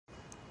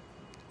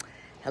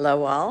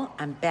Hello all,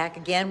 I'm back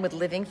again with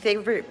Living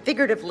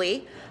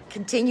Figuratively,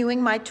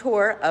 continuing my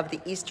tour of the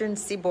eastern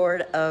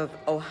seaboard of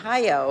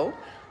Ohio.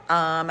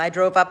 I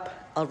drove up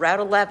Route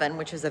 11,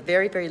 which is a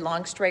very, very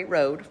long straight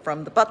road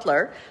from the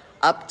Butler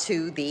up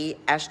to the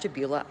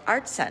Ashtabula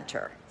Art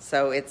Center.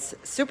 So it's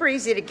super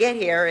easy to get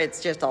here.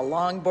 It's just a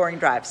long, boring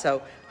drive.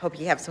 So hope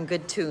you have some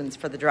good tunes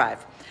for the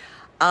drive.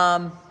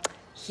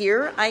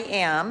 Here I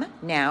am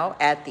now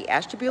at the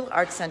Ashtabula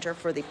Art Center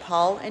for the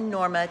Paul and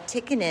Norma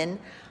Tikkanen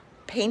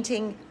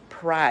Painting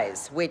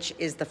Prize, which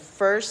is the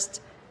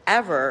first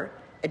ever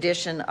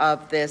edition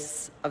of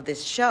this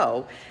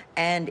show,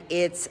 and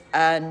it's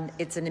an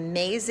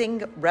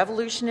amazing,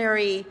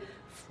 revolutionary,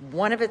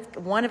 one of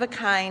a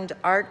kind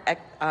art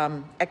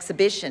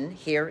exhibition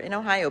here in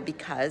Ohio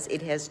because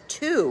it has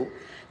two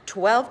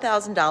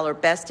 $12,000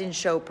 Best in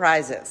Show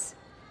prizes.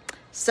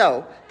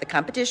 So the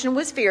competition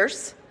was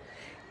fierce,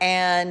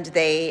 and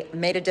they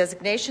made a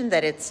designation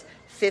that it's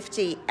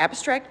 50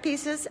 abstract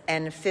pieces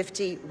and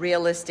 50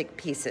 realistic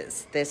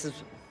pieces. This is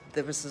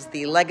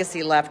the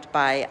legacy left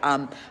by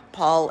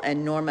Paul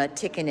and Norma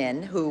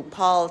Tikkanen, who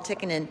Paul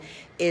Tikkanen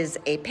is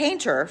a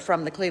painter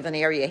from the Cleveland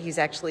area. He's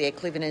actually a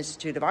Cleveland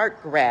Institute of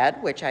Art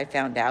grad, which I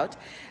found out.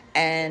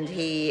 And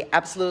he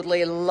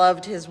absolutely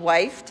loved his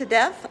wife to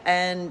death.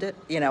 And,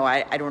 you know,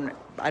 I don't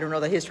know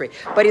the history,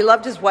 but he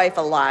loved his wife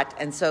a lot.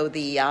 And so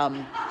the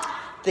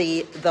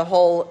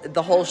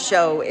whole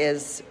show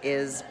is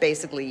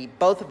basically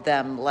both of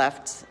them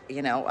left,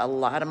 you know, a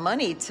lot of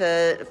money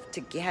to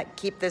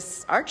keep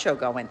this art show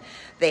going.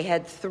 They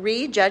had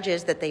 3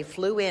 judges that they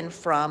flew in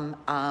from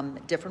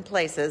different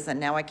places, and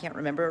now I can't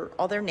remember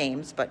all their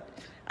names, but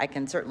I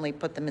can certainly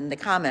put them in the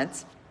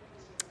comments.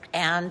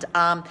 And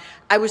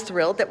I was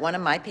thrilled that one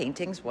of my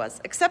paintings was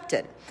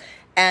accepted.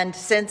 And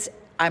since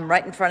I'm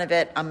right in front of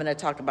it, I'm going to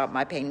talk about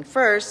my painting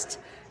first,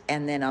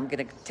 and then I'm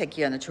going to take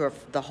you on a tour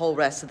of the whole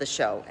rest of the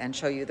show and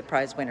show you the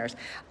prize winners.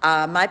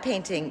 My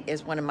painting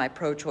is one of my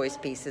pro-choice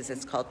pieces.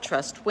 It's called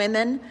Trust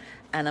Women,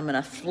 and I'm going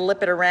to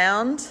flip it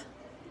around.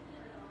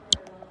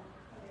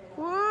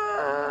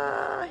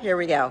 Whoa, here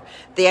we go.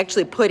 They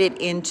actually put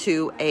it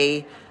into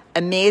a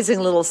amazing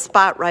little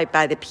spot right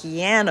by the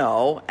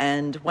piano,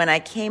 and when I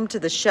came to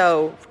the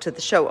show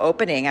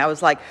opening, I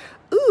was like,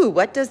 ooh,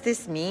 what does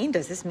this mean?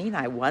 Does this mean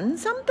I won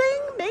something?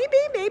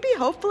 Maybe,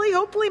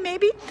 hopefully,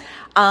 maybe.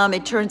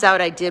 It turns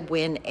out I did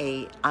win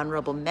a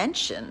honorable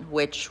mention,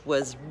 which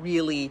was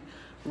really,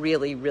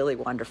 really, really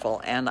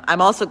wonderful. And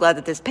I'm also glad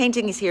that this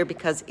painting is here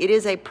because it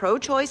is a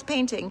pro-choice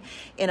painting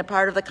in a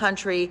part of the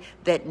country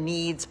that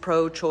needs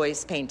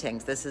pro-choice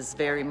paintings. This is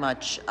very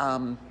much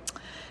more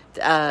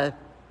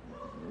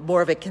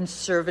of a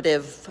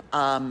conservative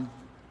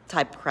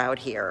type crowd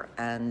here,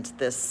 and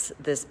this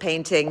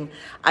painting,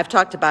 I've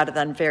talked about it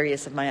on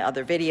various of my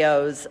other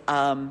videos,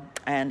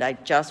 and I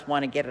just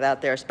want to get it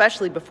out there,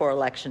 especially before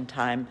election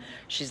time.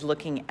 She's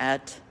looking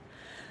at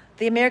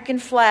the American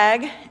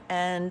flag,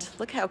 and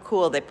look how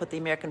cool they put the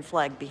American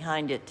flag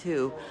behind it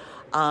too.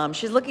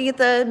 She's looking at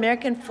the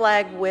American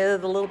flag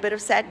with a little bit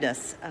of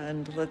sadness,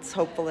 and let's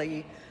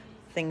hopefully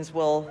things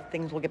will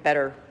get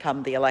better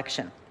come the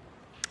election.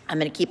 I'm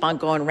going to keep on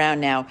going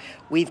around now.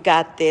 We've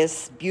got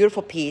this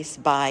beautiful piece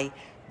by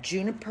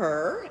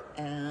Juniper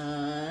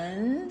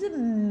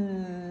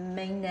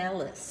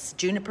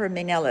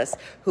Mainellis,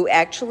 who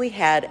actually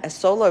had a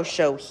solo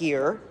show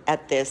here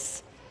at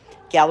this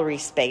gallery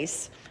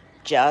space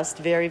just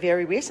very,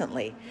 very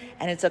recently.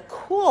 And it's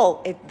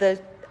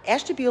the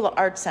Ashtabula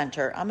Art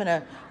Center, I'm going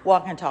to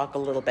walk and talk a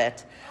little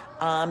bit.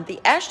 The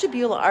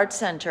Ashtabula Art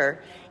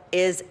Center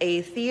is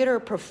a theater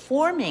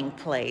performing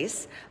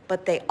place,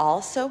 but they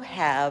also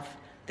have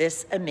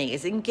this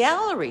amazing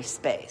gallery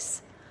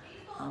space.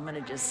 I'm going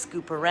to just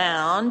scoop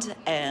around,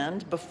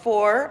 and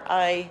before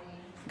I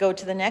go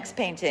to the next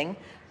painting,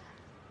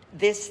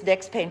 this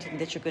next painting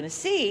that you're going to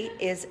see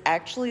is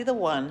actually the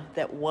one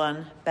that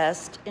won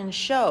Best in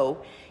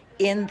Show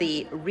in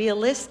the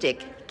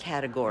realistic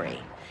category.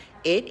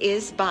 It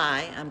is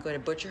by, I'm going to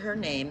butcher her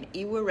name,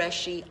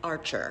 Ewuresi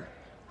Archer.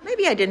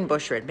 Maybe I didn't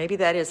butcher it. Maybe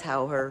that is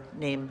how her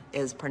name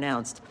is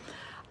pronounced.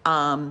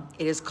 It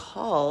is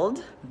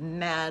called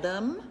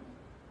Madam.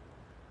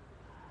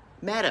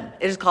 It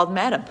is called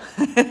Madam.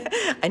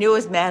 I knew it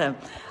was Madam.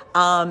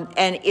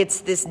 And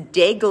it's this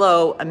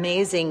day-glow,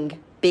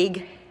 amazing,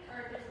 big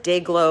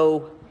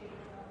day-glow,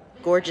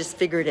 gorgeous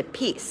figurative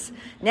piece.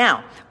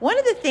 Now, one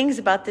of the things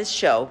about this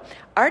show,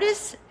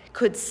 artists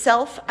could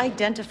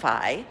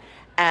self-identify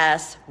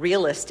as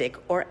realistic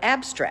or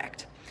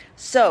abstract.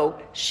 So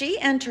she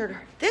entered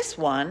this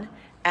one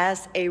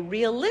as a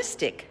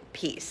realistic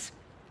piece.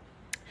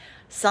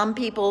 Some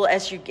people,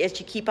 as you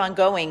keep on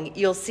going,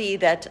 you'll see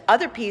that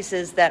other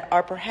pieces that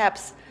are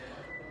perhaps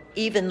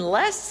even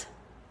less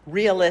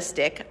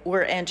realistic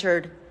were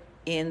entered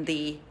in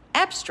the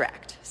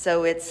abstract.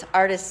 So it's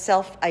artists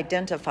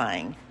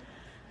self-identifying.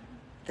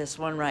 This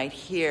one right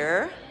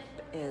here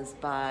is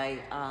by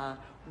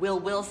Will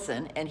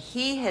Wilson, and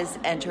he has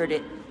entered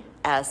it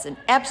as an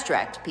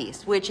abstract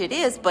piece, which it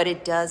is, but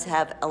it does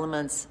have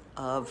elements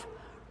of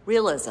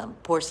realism.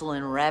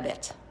 Porcelain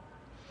Rabbit.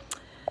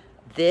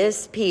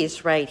 This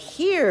piece right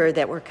here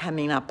that we're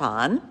coming up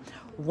on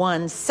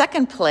won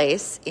second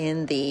place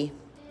in the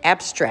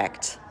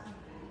abstract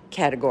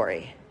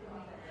category.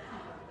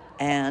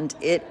 And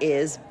it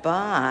is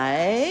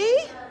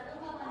by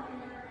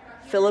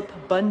Philip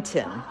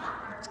Bunton.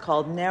 It's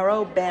called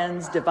Narrow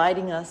Bands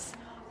Dividing Us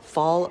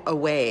Fall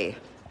Away.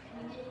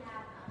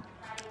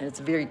 And it's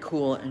very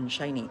cool and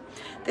shiny.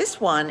 This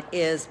one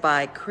is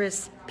by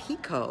Chris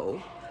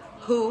Pico,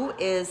 who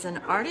is an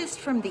artist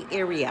from the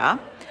area.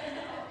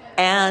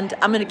 And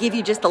I'm going to give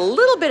you just a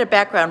little bit of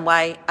background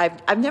why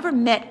I've never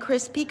met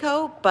Chris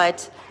Pico,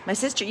 but my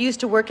sister used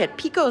to work at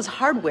Pico's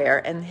Hardware,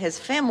 and his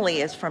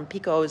family is from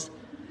Pico's,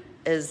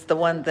 is the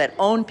one that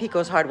owned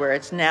Pico's Hardware.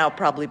 It's now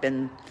probably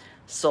been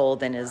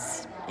sold and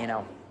is,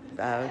 a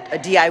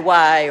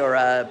DIY or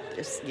a,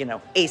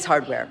 Ace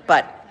Hardware.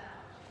 But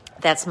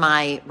that's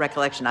my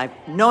recollection. I've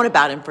known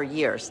about him for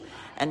years.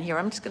 And here,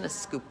 I'm just going to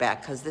scoop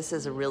back because this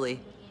is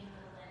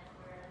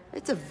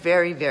it's a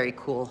very, very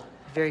cool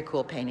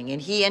painting.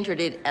 And he entered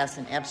it as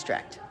an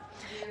abstract.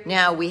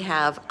 Now we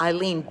have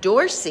Eileen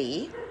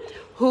Dorsey,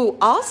 who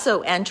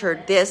also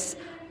entered this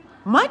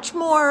much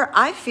more,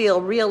 I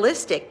feel,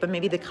 realistic, but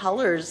maybe the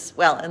colors,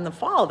 in the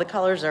fall, the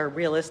colors are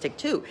realistic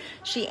too.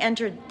 She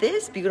entered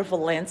this beautiful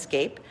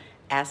landscape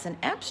as an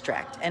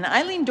abstract. And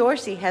Eileen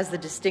Dorsey has the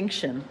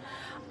distinction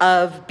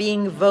of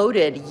being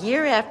voted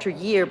year after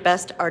year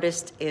best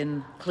artist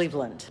in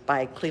Cleveland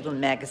by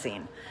Cleveland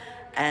Magazine.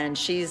 And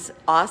she's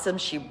awesome.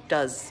 She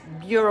does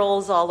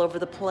murals all over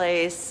the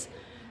place.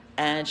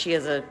 And she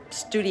has a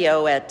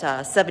studio at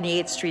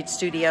 78th Street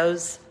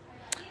Studios.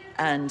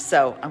 And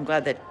so I'm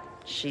glad that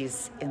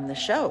she's in the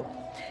show.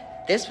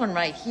 This one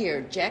right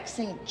here, Jack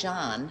St.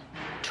 John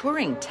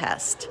Turing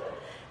Test.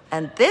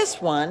 And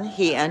this one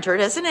he entered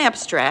as an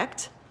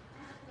abstract.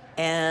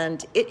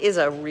 And it is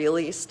a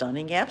really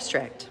stunning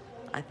abstract.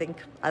 I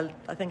think I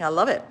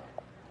love it.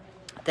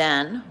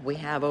 Then we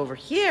have over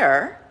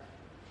here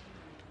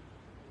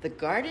the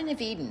Garden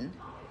of Eden,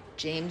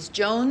 James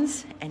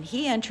Jones, and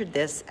he entered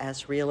this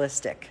as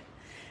realistic.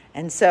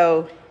 And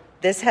so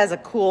this has a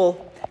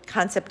cool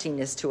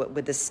conceptiness to it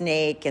with the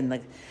snake and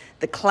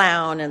the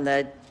clown and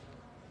the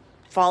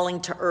falling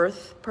to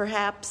earth,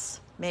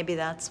 perhaps. Maybe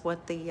that's what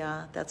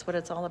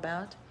it's all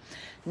about.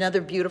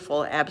 Another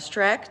beautiful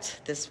abstract.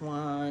 This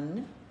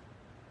one,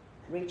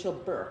 Rachel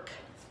Burke,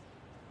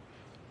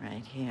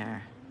 right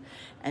here.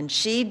 And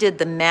she did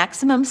the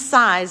maximum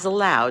size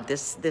allowed.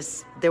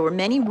 There were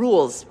many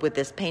rules with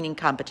this painting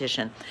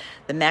competition.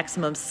 The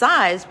maximum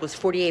size was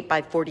 48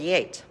 by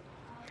 48.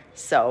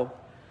 So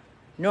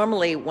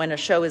normally when a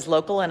show is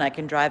local and I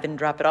can drive and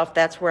drop it off,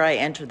 that's where I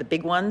enter the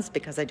big ones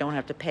because I don't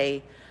have to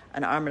pay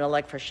an arm and a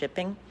leg for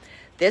shipping.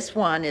 This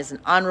one is an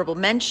honorable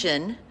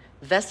mention,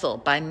 Vessel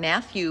by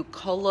Matthew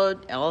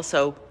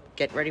also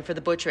get ready for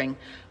the butchering,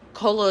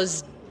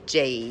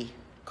 Kolosdej.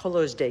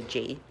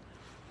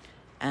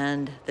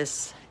 And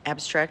this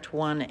abstract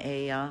won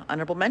a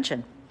honorable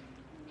mention.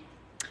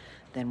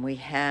 Then we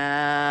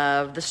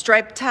have the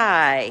striped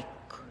tie,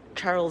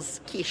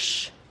 Charles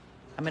Kish.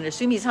 I'm going to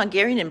assume he's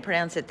Hungarian and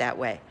pronounce it that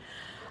way.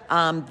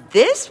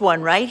 This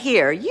one right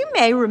here, you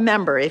may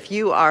remember if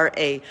you are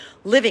a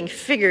living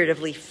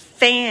figuratively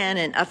fan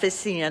and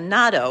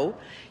aficionado,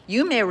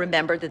 you may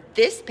remember that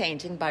this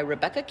painting by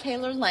Rebecca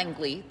Kaler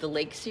Langley, the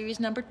Lake Series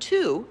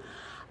 #2,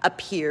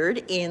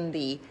 appeared in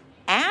the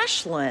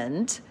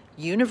Ashland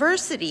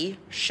University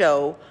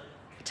show,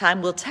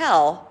 Time Will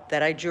Tell,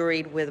 that I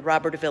juried with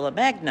Robert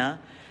Villamagna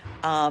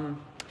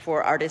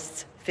for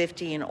artists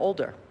 50 and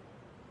older.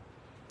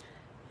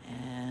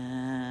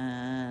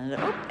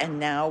 And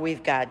now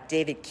we've got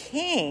David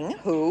King,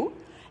 who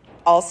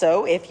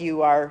also, if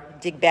you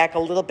dig back a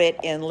little bit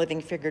in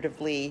Living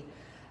Figuratively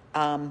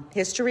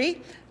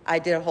history, I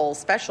did a whole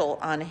special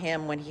on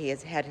him when he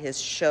had his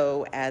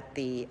show at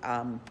the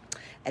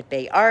at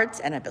Bay Arts,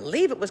 and I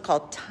believe it was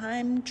called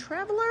Time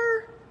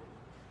Traveler.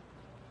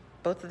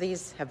 Both of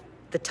these have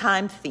the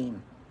time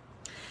theme.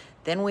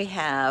 Then we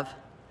have,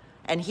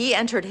 and he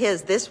entered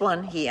this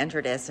one he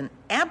entered as an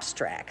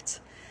abstract.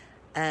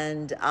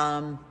 And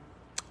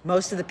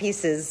most of the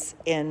pieces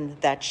in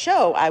that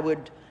show I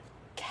would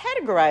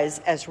categorize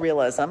as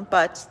realism,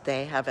 but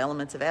they have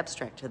elements of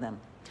abstract to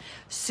them.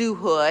 Sue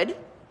Hood,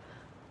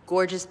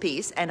 gorgeous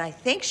piece, and I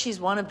think she's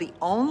one of the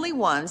only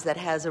ones that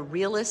has a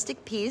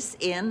realistic piece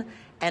in,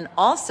 and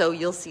also,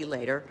 you'll see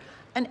later,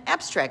 an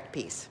abstract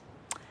piece.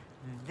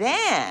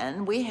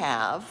 Then we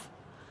have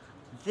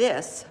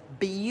this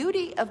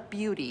Beauty of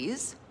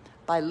Beauties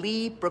by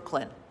Lee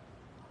Brooklyn.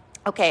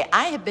 Okay,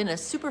 I have been a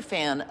super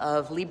fan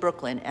of Lee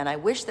Brooklyn, and I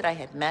wish that I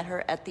had met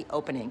her at the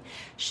opening.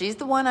 She's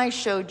the one I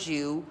showed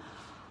you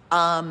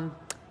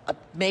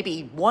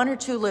maybe one or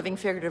two Living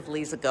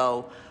Figuratively's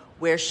ago,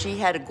 where she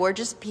had a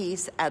gorgeous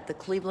piece at the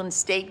Cleveland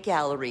State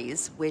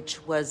Galleries,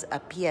 which was a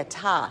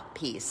Pietà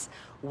piece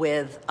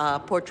with a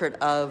portrait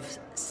of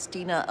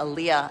Stina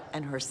Elia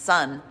and her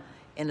son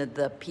in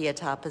the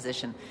Pietà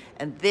position.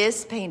 And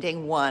this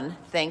painting won,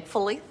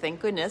 thankfully,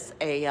 thank goodness,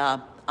 a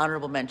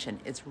honorable mention.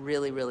 It's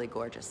really, really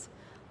gorgeous.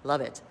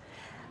 Love it.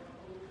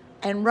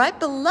 And right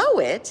below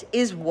it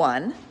is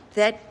one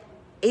that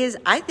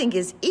I think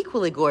is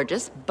equally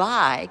gorgeous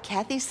by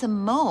Kathy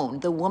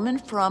Simone, the woman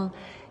from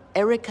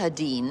Erika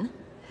Dean.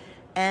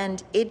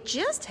 And it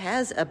just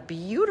has a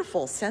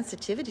beautiful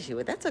sensitivity to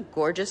it. That's a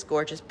gorgeous,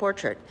 gorgeous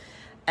portrait.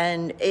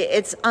 And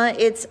it's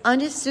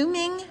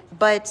unassuming,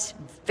 but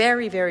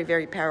very, very,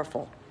 very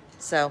powerful.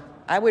 So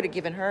I would have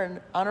given her an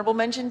honorable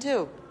mention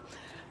too.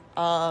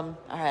 All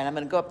right, I'm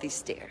going to go up these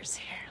stairs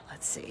here.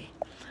 Let's see.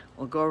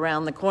 We'll go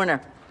around the corner.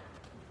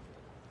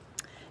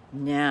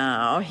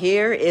 Now,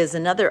 here is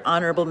another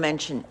honorable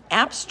mention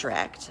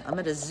abstract. I'm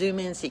going to zoom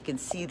in so you can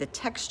see the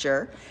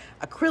texture.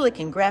 Acrylic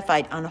and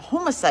graphite on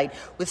homicide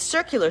with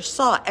circular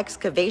saw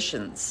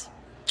excavations.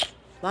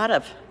 A lot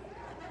of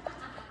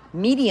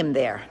medium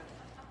there.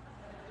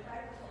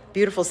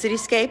 Beautiful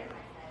cityscape.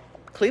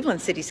 Cleveland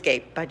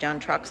Cityscape by John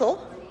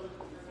Troxell.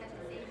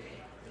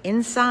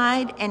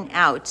 Inside and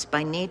Out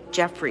by Nate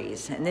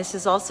Jeffries. And this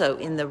is also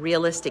in the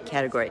realistic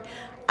category.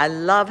 I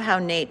love how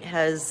Nate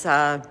has...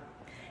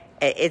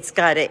 it's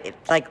got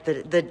like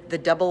the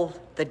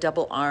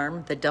double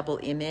arm, the double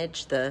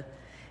image.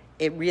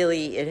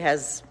 It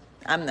has.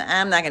 I'm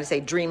not going to say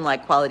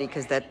dreamlike quality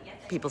because that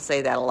people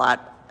say that a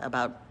lot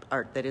about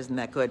art that isn't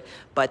that good.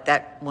 But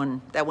that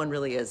one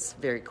really is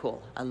very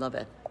cool. I love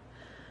it.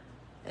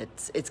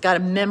 It's got a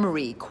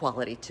memory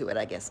quality to it.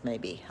 I guess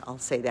maybe I'll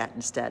say that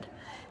instead.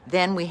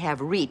 Then we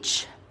have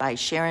Reach by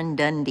Sharon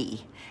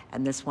Dundee,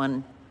 and this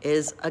one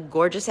is a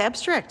gorgeous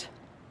abstract.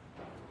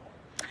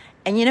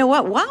 And you know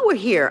what? While we're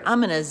here,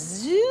 I'm going to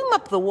zoom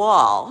up the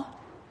wall.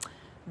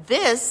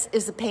 This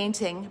is a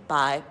painting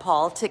by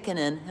Paul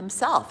Tikkanen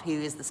himself.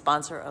 He is the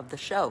sponsor of the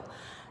show.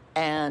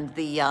 And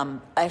the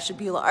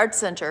Ashtabula Art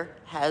Center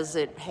has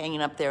it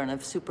hanging up there in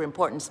a super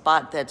important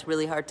spot that's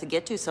really hard to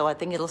get to, so I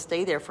think it'll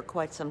stay there for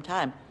quite some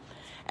time.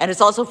 And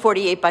it's also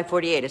 48 by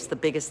 48. It's the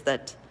biggest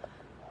that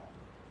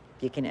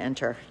you can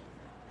enter.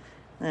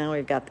 Now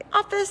we've got the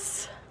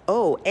office.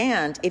 Oh,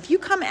 and if you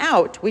come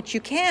out, which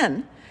you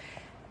can...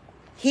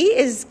 He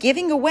is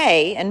giving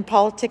away, and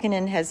Paul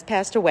Tikkanen has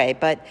passed away,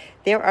 but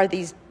there are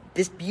this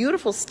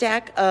beautiful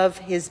stack of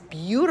his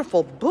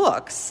beautiful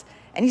books,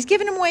 and he's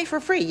giving them away for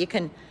free. You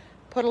can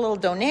put a little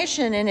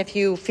donation in if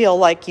you feel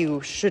like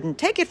you shouldn't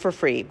take it for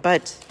free,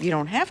 but you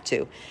don't have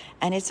to.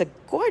 And it's a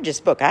gorgeous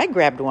book. I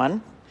grabbed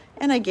one,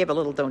 and I gave a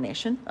little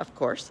donation, of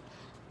course,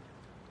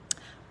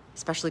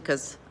 especially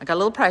because I got a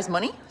little prize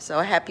money, so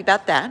I'm happy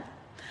about that.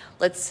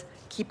 Let's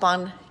keep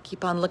on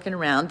looking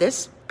around.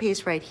 This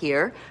piece right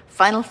here,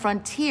 Final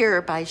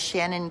Frontier by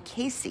Shannon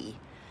Casey,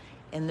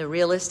 in the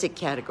realistic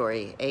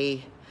category,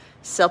 a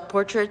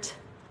self-portrait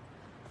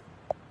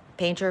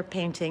painter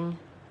painting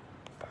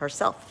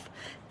herself.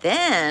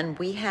 Then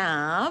we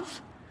have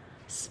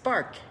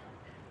Spark,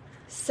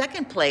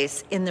 second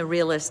place in the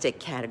realistic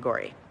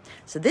category.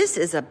 So this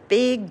is a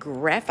big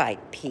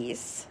graphite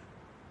piece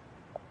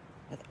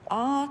with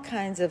all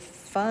kinds of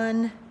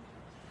fun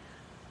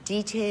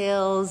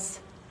details,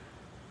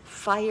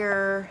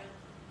 fire,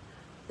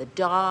 the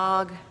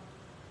dog,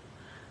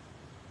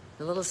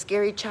 the little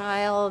scary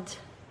child.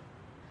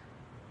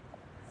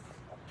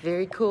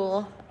 Very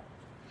cool.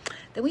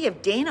 Then we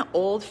have Dana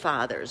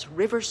Oldfather's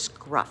River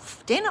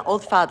Scruff. Dana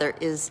Oldfather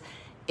is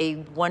a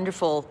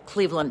wonderful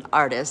Cleveland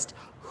artist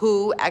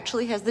who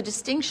actually has the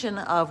distinction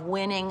of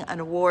winning an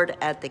award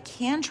at the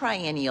Cannes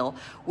Triennial,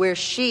 where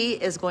she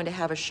is going to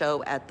have a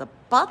show at the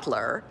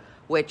Butler,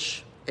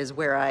 which is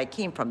where I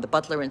came from, the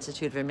Butler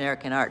Institute of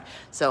American Art.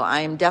 So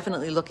I am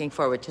definitely looking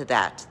forward to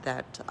that.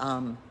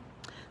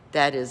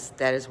 That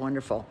is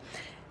wonderful.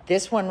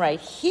 This one right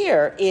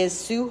here is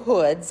Sue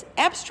Hood's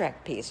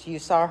abstract piece. You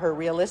saw her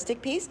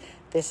realistic piece.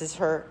 This is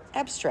her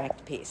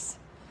abstract piece.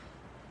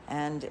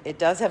 And it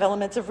does have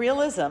elements of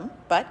realism,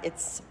 but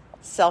it's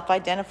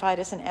self-identified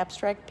as an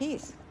abstract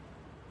piece.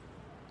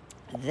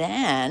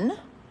 Then,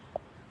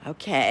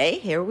 okay,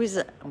 here was,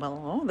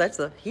 that's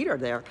the heater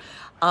there.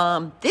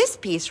 This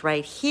piece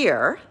right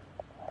here,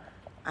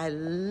 I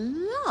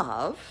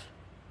love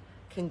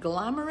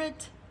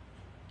Conglomerate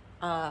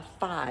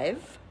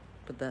 5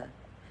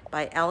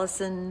 by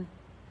Allison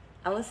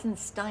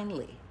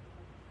Steinley.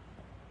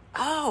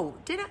 Oh,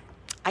 did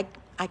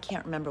I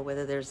can't remember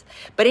whether there's,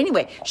 but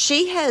anyway,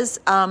 she has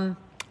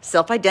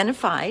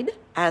self-identified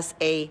as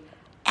a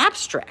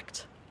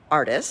abstract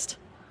artist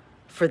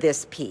for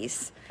this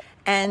piece,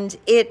 and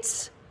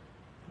it's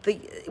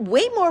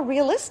way more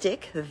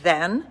realistic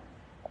than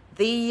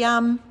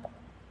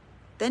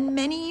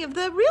many of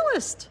the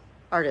realist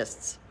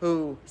artists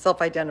who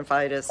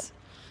self-identified as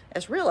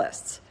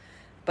realists.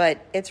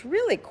 But it's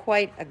really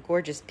quite a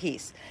gorgeous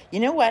piece. You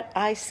know what?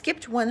 I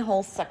skipped one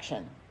whole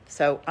section,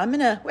 so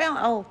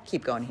I'll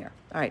keep going here.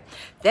 All right.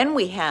 Then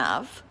we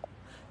have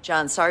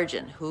John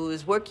Sargent,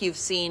 whose work you've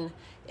seen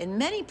in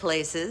many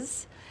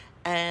places,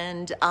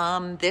 and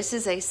this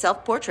is a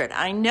self-portrait.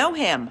 I know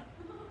him,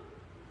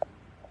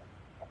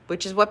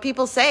 which is what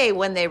people say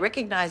when they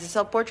recognize a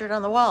self-portrait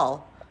on the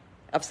wall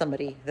of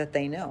somebody that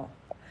they know.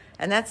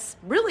 And that's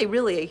really,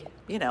 really,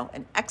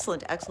 an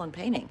excellent, excellent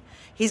painting.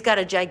 He's got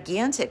a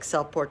gigantic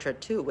self-portrait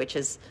too, which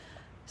is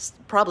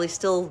probably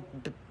still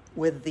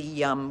with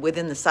the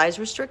within the size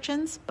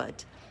restrictions,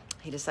 but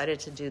he decided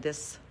to do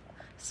this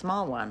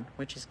small one,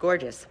 which is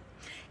gorgeous.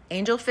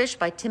 Angelfish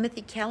by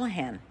Timothy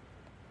Callahan.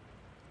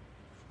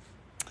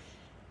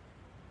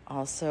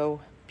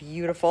 Also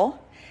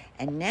beautiful.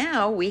 And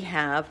now we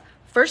have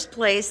first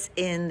place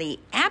in the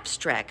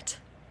abstract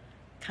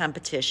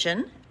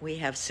competition. We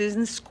have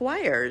Susan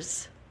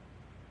Squires,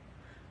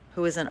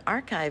 who is an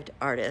archived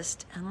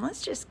artist. And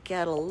let's just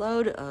get a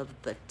load of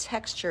the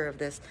texture of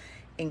this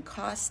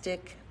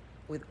encaustic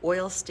with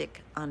oil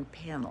stick on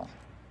panel.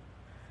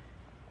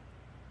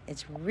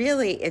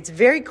 It's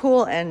very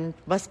cool and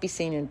must be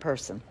seen in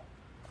person.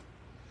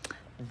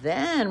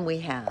 Then we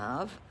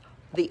have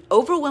The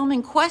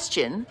Overwhelming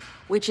Question,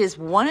 which is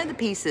one of the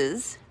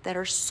pieces that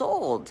are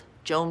sold.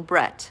 Joan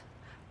Brett,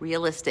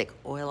 realistic,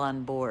 oil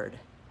on board.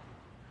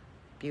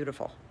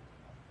 Beautiful.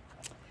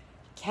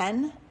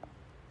 Ken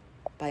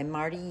by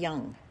Marty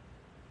Young,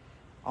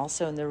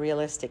 also in the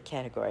realistic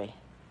category.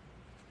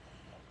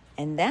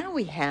 And now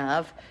we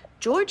have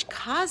George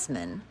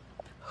Cosman,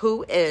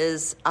 who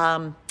is,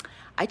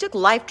 I took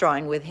life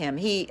drawing with him.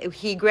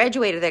 He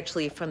graduated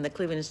actually from the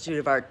Cleveland Institute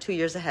of Art 2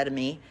 years ahead of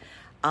me.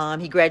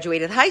 He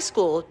graduated high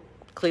school,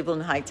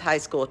 Cleveland Heights High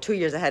School, 2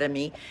 years ahead of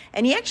me.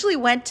 And he actually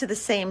went to the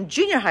same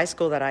junior high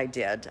school that I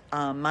did,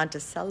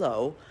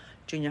 Monticello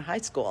Junior High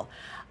School.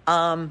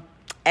 And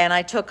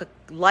I took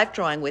life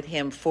drawing with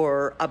him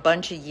for a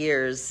bunch of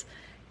years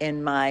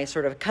in my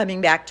sort of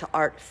coming back to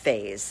art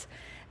phase.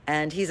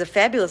 And he's a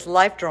fabulous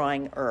life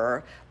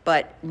drawinger,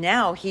 but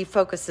now he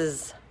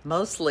focuses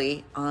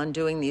mostly on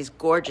doing these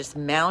gorgeous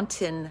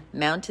mountain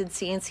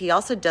scenes. He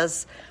also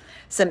does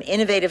some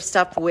innovative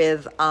stuff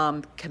with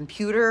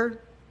computer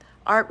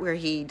art, where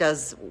he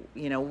does,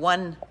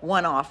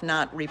 one-off,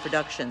 not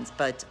reproductions,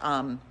 but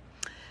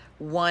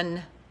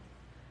one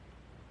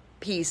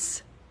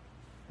piece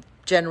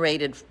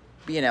generated,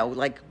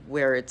 like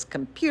where it's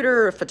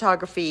computer,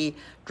 photography,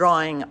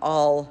 drawing,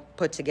 all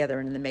put together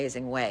in an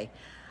amazing way.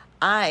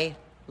 I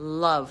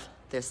love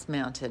this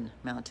mountain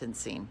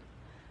scene.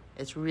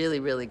 It's really,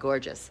 really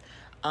gorgeous.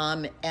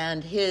 So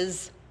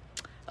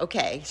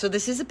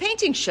this is a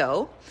painting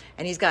show,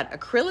 and he's got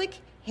acrylic,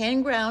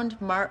 hand-ground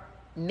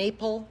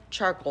maple,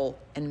 charcoal,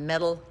 and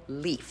metal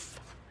leaf.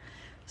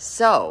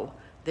 So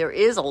there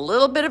is a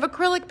little bit of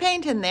acrylic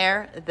paint in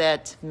there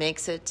that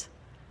makes it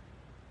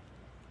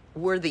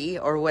worthy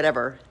or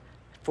whatever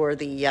for a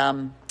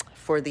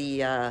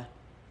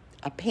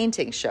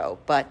painting show,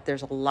 but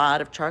there's a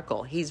lot of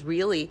charcoal. He's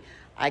really,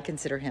 I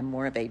consider him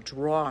more of a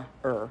drawer,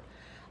 but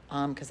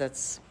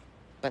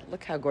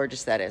look how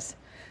gorgeous that is.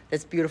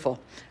 That's beautiful.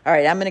 All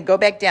right, I'm going to go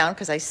back down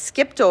because I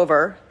skipped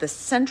over the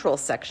central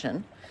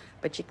section,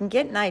 but you can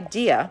get an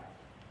idea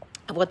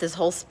of what this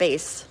whole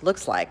space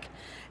looks like.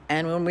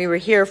 And when we were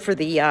here for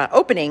the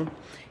opening,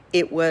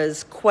 it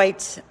was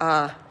quite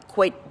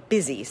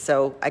busy,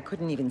 so I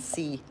couldn't even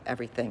see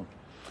everything.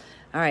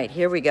 All right,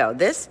 here we go.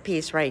 This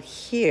piece right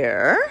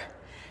here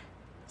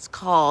is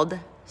called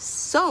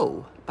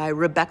So by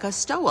Rebecca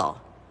Stowell.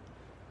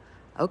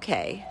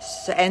 Okay,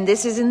 and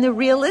this is in the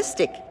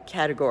realistic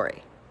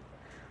category.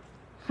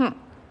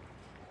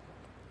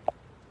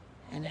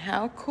 And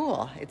how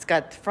cool. It's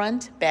got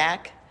front,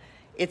 back.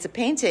 It's a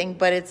painting,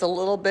 but it's a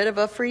little bit of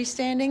a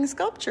freestanding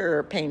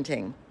sculpture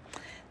painting.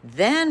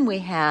 Then we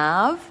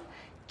have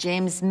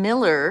James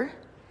Miller,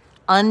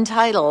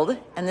 Untitled,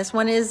 and this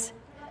one is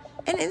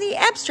in the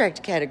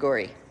abstract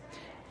category.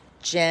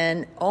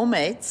 Jen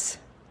Omates,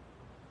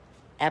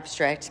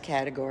 abstract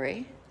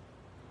category.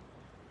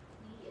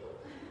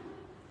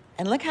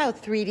 And look how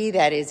 3D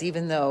that is,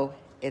 even though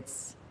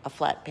it's a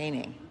flat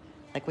painting.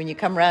 Like when you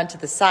come around to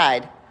the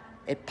side,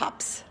 it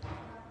pops.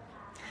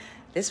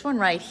 This one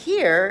right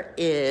here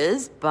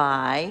it's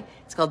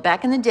called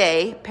Back in the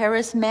Day,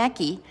 Paris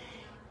Mackey,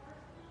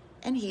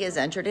 and he has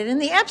entered it in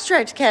the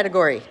abstract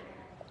category,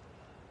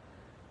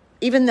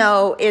 even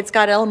though it's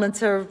got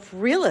elements of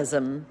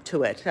realism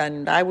to it.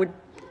 And I would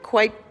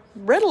quite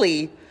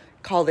readily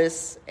call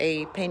this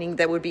a painting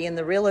that would be in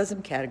the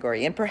realism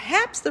category. And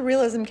perhaps the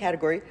realism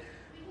category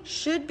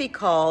should be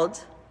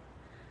called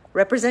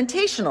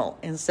representational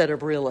instead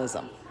of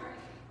realism,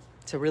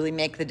 to really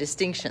make the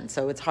distinction,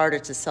 so it's harder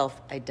to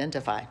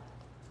self-identify.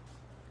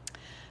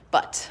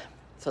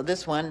 So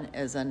this one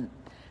is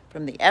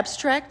from the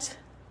abstract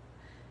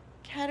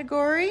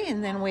category,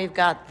 and then we've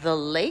got The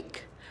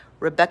Lake,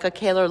 Rebecca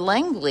Kaler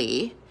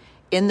Langley,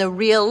 in the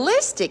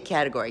realistic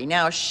category.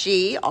 Now,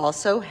 she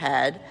also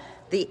had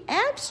the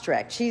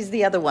abstract. She's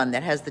the other one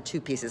that has the two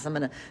pieces. I'm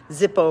going to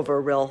zip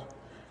over real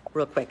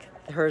quick.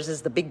 Hers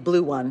is the big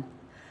blue one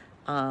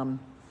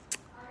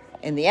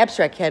in the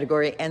abstract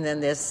category, and then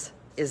this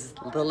is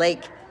The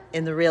Lake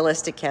in the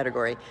realistic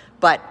category.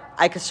 But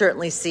I could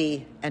certainly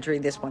see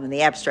entering this one in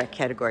the abstract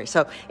category.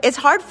 So it's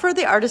hard for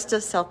the artist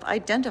to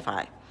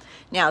self-identify.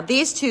 Now,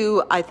 these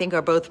two, I think,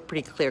 are both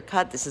pretty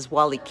clear-cut. This is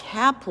Wally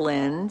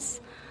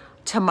Kaplan's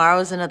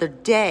Tomorrow's Another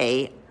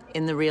Day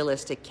in the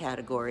realistic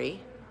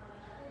category.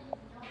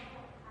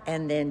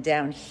 And then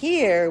down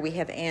here, we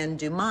have Anne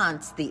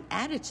Dumont's The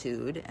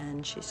Attitude,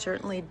 and she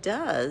certainly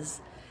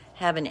does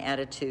have an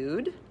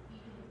attitude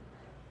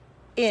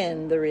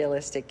in the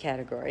realistic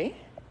category.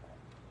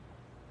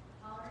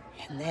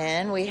 And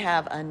then we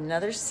have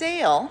another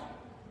sale,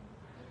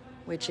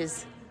 which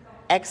is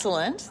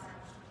excellent,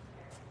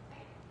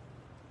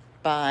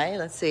 by,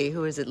 let's see,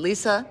 who is it?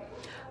 Lisa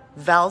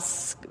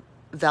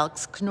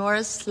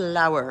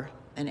Valsknoris-Lauer,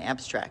 an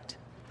abstract.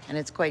 And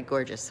it's quite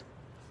gorgeous.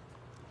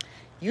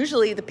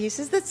 Usually the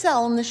pieces that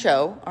sell in the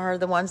show are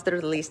the ones that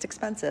are the least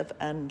expensive.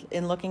 And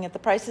in looking at the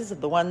prices of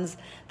the ones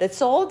that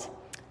sold,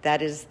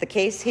 that is the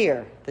case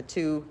here. The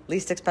two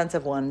least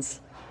expensive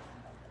ones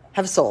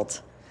have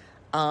sold.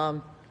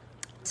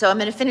 So I'm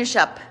going to finish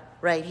up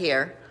right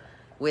here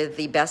with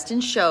the best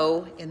in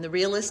show in the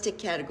realistic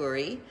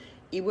category,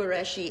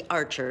 Ewuresi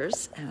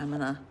Archers. And I'm going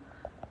to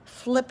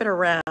flip it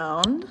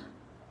around.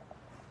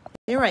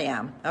 Here I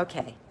am.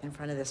 Okay, in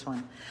front of this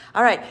one.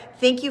 All right,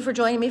 thank you for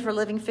joining me for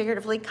Living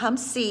Figuratively. Come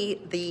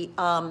see the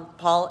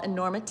Paul and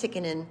Norma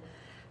Tikkanen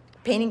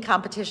Painting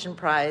Competition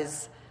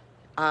Prize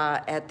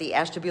at the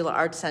Ashtabula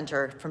Art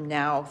Center from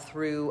now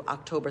through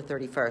October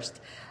 31st.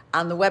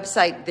 On the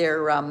website,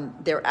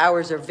 their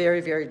hours are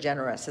very, very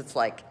generous. It's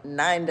like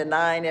 9 to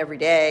 9 every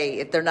day.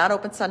 If they're not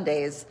open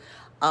Sundays,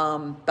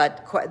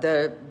 but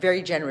the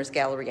very generous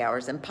gallery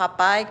hours. And pop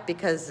by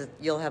because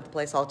you'll have the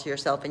place all to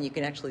yourself and you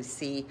can actually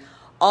see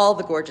all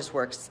the gorgeous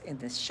works in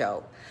this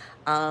show.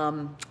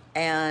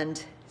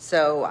 And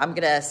so I'm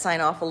going to sign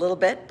off a little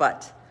bit,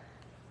 but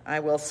I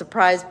will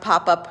surprise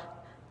pop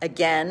up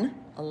again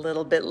a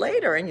little bit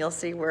later, and you'll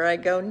see where I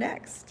go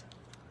next.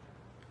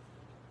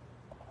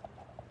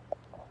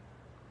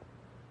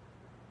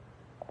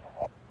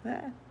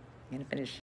 I'm going to finish.